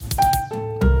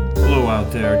out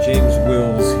there. James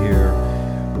Wills here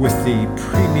with the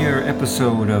premiere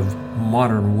episode of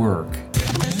Modern Work,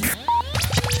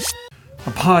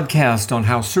 a podcast on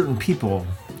how certain people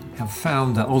have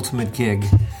found the ultimate gig,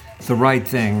 the right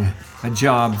thing, a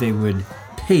job they would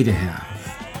pay to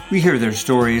have. We hear their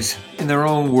stories in their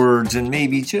own words, and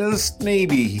maybe, just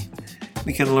maybe,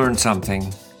 we can learn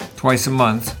something. Twice a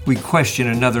month, we question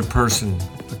another person,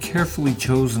 a carefully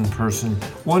chosen person,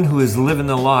 one who is living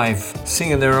the life,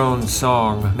 singing their own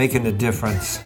song, making a difference.